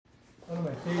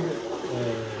my favorite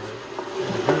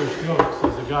Jewish jokes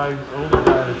is a guy, older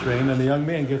guy on a train, and the young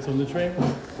man gets on the train.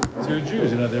 Two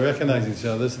Jews, they recognize each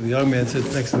other. So the young man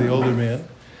sits next to the older man.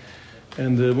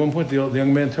 And at one point, the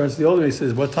young man turns to the older man and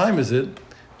says, "What time is it?"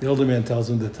 The older man tells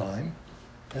him the time.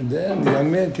 And then the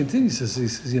young man continues. He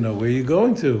says, "Where are you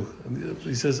going to?" And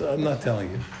he says, "I'm not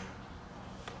telling you."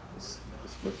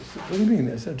 What do you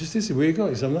mean? I said, "Just this, where are you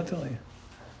going?" He said, "I'm not telling you."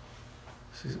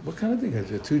 He says, "What kind of thing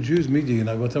is it? Two Jews meet you, and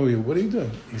I will tell you, what are you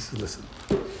doing?" He says, "Listen.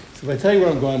 So if I tell you where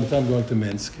I'm going, I'm going to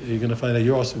Minsk, you're going to find out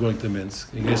you're also going to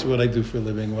Minsk. You guess what I do for a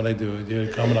living, what I do. You're going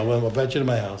to come and I'll invite you to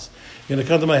my house. You're going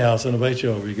to come to my house and invite you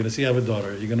over. You're going to see I have a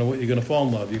daughter. You're going to fall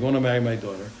in love. You're going to marry my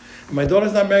daughter. And my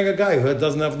daughter's not marrying a guy who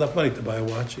doesn't have enough money to buy a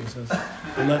watch." He says,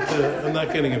 I'm not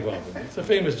getting involved in it. It's a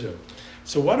famous joke.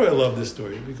 So why do I love this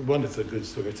story? Because one, it's a good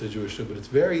story. It's a Jewish story, but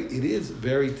it is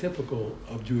very typical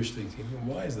of Jewish thinking. And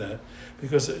why is that?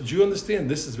 Because you understand,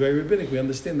 this is very rabbinic. We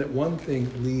understand that one thing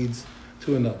leads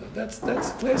to another. That's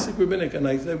classic rabbinic, and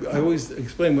I always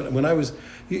explain when I was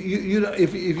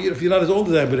if you're not as old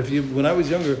as I, but when I was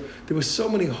younger, there were so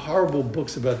many horrible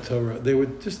books about Torah. They were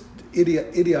just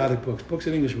idiotic books. Books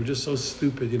in English were just so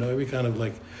stupid. Every kind of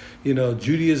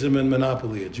Judaism and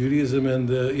Monopoly, Judaism and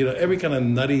every kind of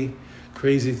nutty,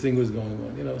 crazy thing was going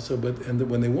on.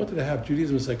 When they wanted to have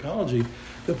Judaism and psychology,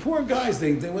 the poor guys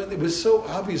they went. It was so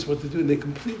obvious what to do, and they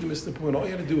completely missed the point. All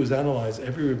you had to do was analyze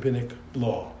every rabbinic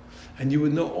law. And you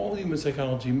would know all human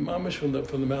psychology, mamash from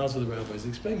the mouths of the rabbis. They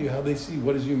explain to you how they see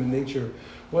what is human nature,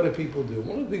 what do people do.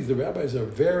 One of the things the rabbis are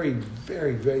very,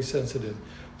 very, very sensitive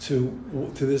to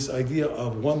this idea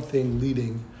of one thing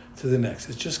leading to the next.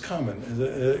 It's just common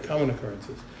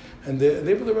occurrences. And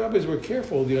the rabbis were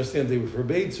careful. You understand? The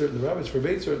rabbis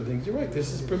forbade certain things. You're right.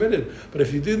 This is permitted. But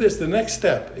if you do this, the next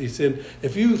step, he said,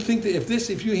 if you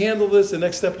handle this, the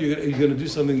next step you're going to do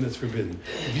something that's forbidden.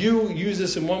 If you use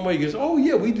this in one way, you go, "Oh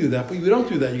yeah, we do that," but you don't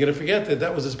do that. You're going to forget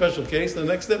that was a special case. The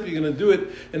next step, you're going to do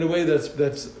it in a way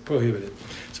that's prohibited.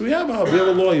 So we have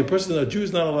a law. A Jew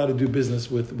is not allowed to do business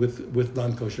with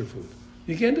non-kosher food.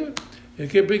 You can't do it. You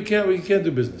can't do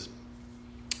business.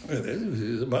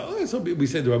 We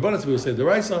say the Rabbanan, people say the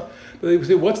Raisa, but they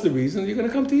say, "What's the reason? You're going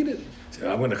to come to eat it." Say,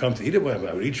 "I'm going to come to eat it.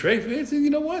 I would eat treif." I say, "You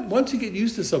know what? Once you get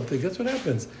used to something, that's what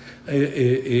happens."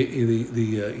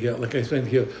 Like I explained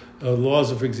here,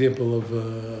 laws, for example, of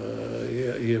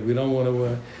we don't want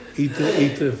to eat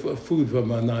food from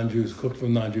non-Jews, cooked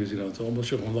from non-Jews. It's almost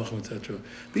shulchan aruch, etc.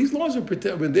 These laws are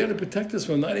there to protect us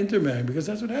from not intermarrying, because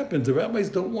that's what happens. The rabbis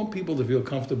don't want people to feel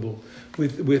comfortable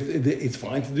with it's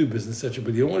fine to do business, etc.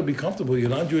 But you don't want to be comfortable with your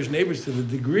non-Jewish neighbors to the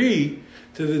degree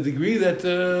that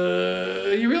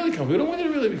you're really comfortable. We don't want you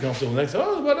to really be comfortable. Next,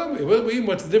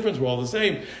 what's the difference? We're all the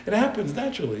same. It happens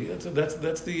naturally.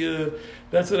 That's the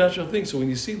natural thing. So when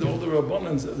you see the older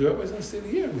Rabbanans, the rabbis understand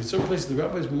here. In certain places, the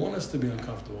rabbis want us to be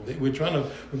uncomfortable. We're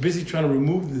busy trying to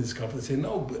remove the discomfort. They say,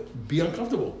 "No, but be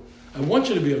uncomfortable. I want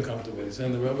you to be uncomfortable." They're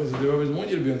saying the rabbis want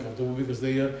you to be uncomfortable because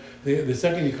the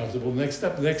second you're comfortable, the next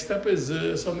step is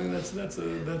something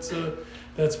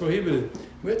that's prohibited.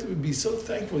 We have to be so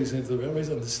thankful. He's saying the rabbis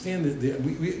understand that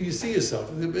you see yourself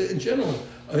in general.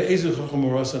 A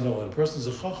person's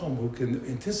a chacham who can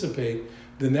anticipate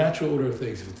the natural order of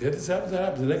things. If this happens, that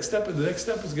happens. The next step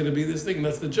is going to be this thing. And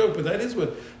that's the joke. But that's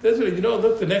what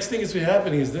look. The next thing is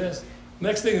happening is this.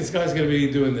 Next thing, this guy's going to be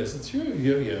doing this. It's true.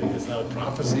 It's not a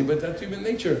prophecy, but that's human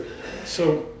nature.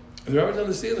 So the rabbis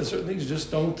understand that certain things just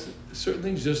don't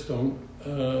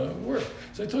work.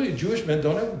 So I told you, Jewish men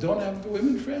don't have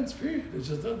women friends. Period. It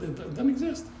just doesn't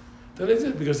exist. Doesn't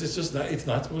exist because it's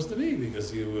not supposed to be,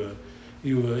 because you're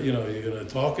going to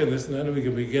talk and this and that, and we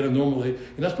can get a normal. You're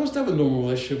not supposed to have a normal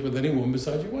relationship with any woman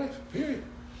besides your wife. Period.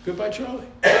 Goodbye, Charlie.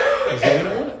 Because you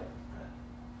don't want it.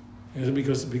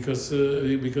 Because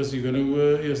you're going to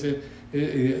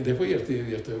therefore you have to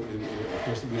of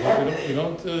course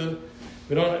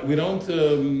we don't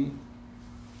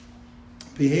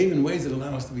behave in ways that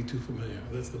allow us to be too familiar.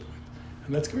 That's the point,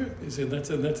 and that's correct. They say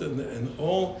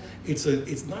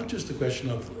it's not just a question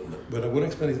of what I want to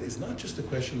explain. It's not just a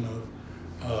question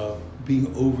of being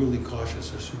overly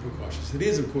cautious or super cautious. It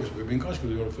is, of course, we're being cautious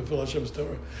because we want to fulfill Hashem's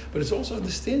Torah, but it's also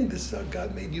understanding this is how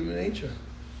God made human nature.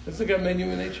 That's how God made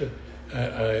human nature.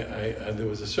 There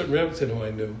was a certain rabbi who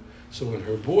I knew. So when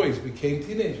her boys became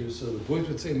teenagers, so the boys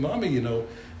would say, "Mommy,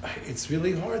 it's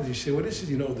really hard." You say, "What is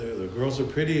it?" The girls are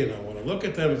pretty, and I want to look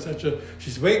at them, etc.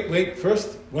 She said, "Wait,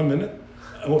 first, 1 minute.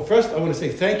 First, I want to say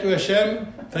thank you, Hashem.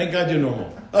 Thank God you're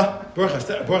normal. Baruch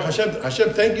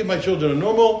Hashem, thank you, my children are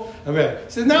normal."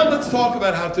 So now let's talk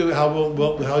about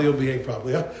how you'll behave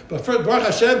properly. But first, Baruch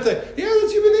Hashem,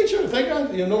 that's human nature. Thank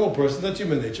God. You're a normal person. That's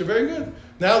human nature. Very good.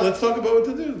 Now let's talk about what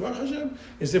to do. Baruch Hashem.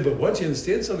 He said, but once you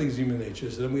understand something is human nature,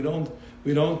 so then we don't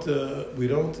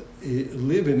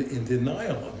live in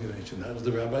denial of human nature. That was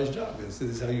the rabbi's job. This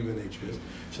is how human nature is.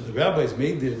 So the rabbis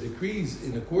made their decrees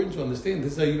in accordance to understand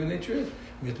this is how human nature is.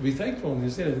 We have to be thankful and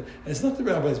understand it. And it's not the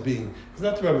rabbis being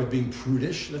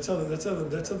prudish. That's how the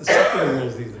secular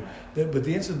world is. But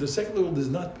the answer, the secular world is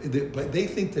not. They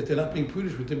think that they're not being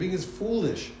prudish, but they're being as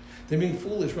foolish. They're being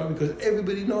foolish, right? Because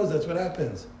everybody knows that's what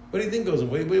happens. What do you think goes on?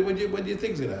 What do you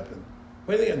think is going to happen?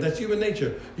 What do you think? That's human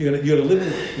nature. You're gonna live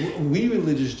in. We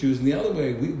religious Jews, in the other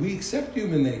way, we accept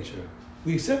human nature.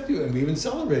 We accept you, and we even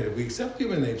celebrate it. We accept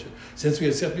human nature. Since we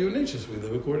accept human nature, so we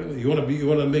live accordingly. You want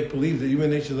to make believe that human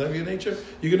nature is not your nature.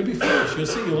 You're going to be foolish. You'll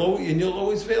see. You'll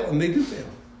always fail, and they do fail.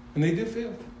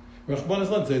 Rahman is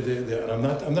not.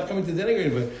 I'm not coming to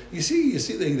denigrate, but you see,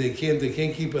 they can't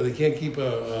keep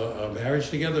a marriage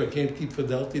together, or can't keep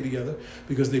fidelity together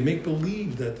because they make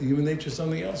believe that the human nature is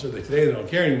something else, or today they don't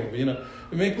care anymore. But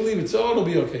they make believe it'll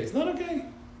be okay. It's not okay.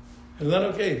 It's not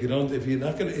okay if you're going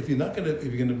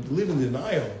to live in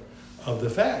denial of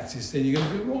the facts. You're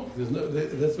going to be wrong.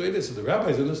 That's the way it is. So the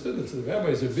rabbis understood it. So the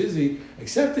rabbis are busy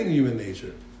accepting human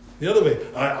nature. The other way,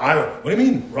 what do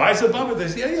you mean? Rise above it? They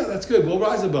say, yeah, that's good. We'll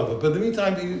rise above it. But in the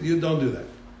meantime, you don't do that.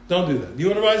 Don't do that. You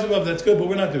want to rise above? That's good, but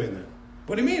we're not doing that.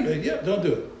 What do you mean? Yeah, don't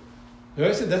do it.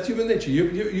 I said that's human nature.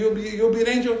 You'll be an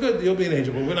angel. Good, you'll be an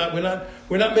angel. But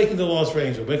we're not making the laws for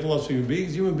angels. We're making laws for human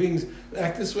beings. Human beings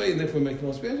act this way, and therefore we're making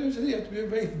laws for angels. You have to be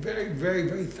very, very, very,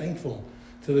 very thankful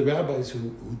to the rabbis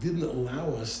who didn't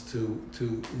allow us to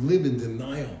live in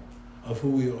denial of who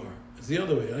we are. It's the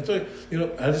other way. I told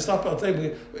you, I just stopped. I'll tell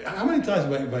you, how many times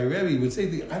my Rebbe would say,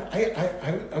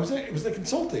 it was like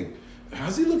insulting.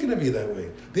 How's he looking at me that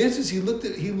way? The answer is he looked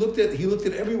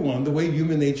at everyone the way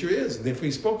human nature is, and therefore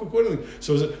he spoke accordingly.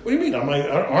 So what do you mean? Aren't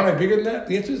I bigger than that?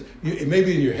 The answer is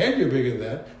maybe in your head you're bigger than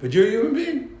that, but you're a human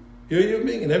being. You're a human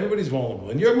being, and everybody's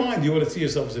vulnerable. In your mind, you want to see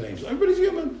yourself as an angel. Everybody's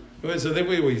human. So that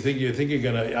way, you think you're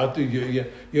going to outdo you.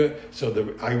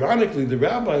 So ironically, the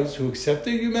rabbis who accept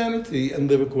their humanity and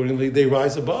live accordingly, they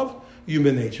rise above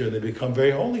human nature and they become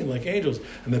very holy like angels.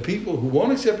 And the people who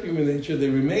won't accept human nature, they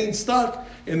remain stuck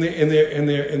in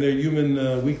their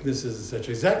human weaknesses,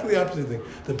 etc. Exactly the opposite thing.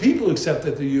 The people who accept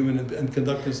that they're human and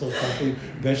conduct themselves properly,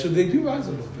 eventually they do rise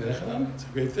above. It's a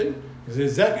great thing. It's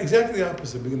exactly the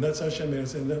opposite. Because that's Hashem made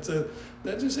us saying. That's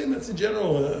just saying. That's in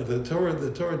general. The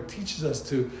Torah teaches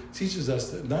us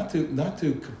not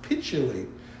to capitulate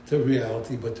to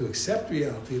reality, but to accept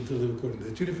reality and to live according to.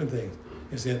 They're two different things.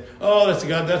 You're saying, "Oh, that's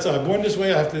God. That's I'm born this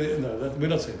way. I have to." No, we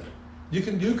don't say that. You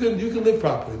can live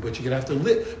properly, but you're gonna have to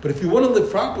live. But if you want to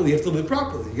live properly, you have to live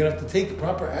properly. You're gonna have to take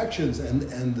proper actions and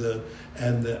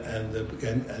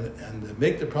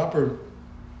make the proper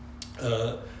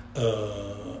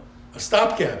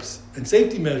stopgaps and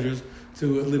safety measures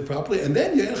to live properly, and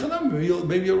then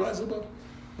maybe you'll rise above.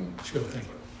 Thank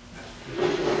you.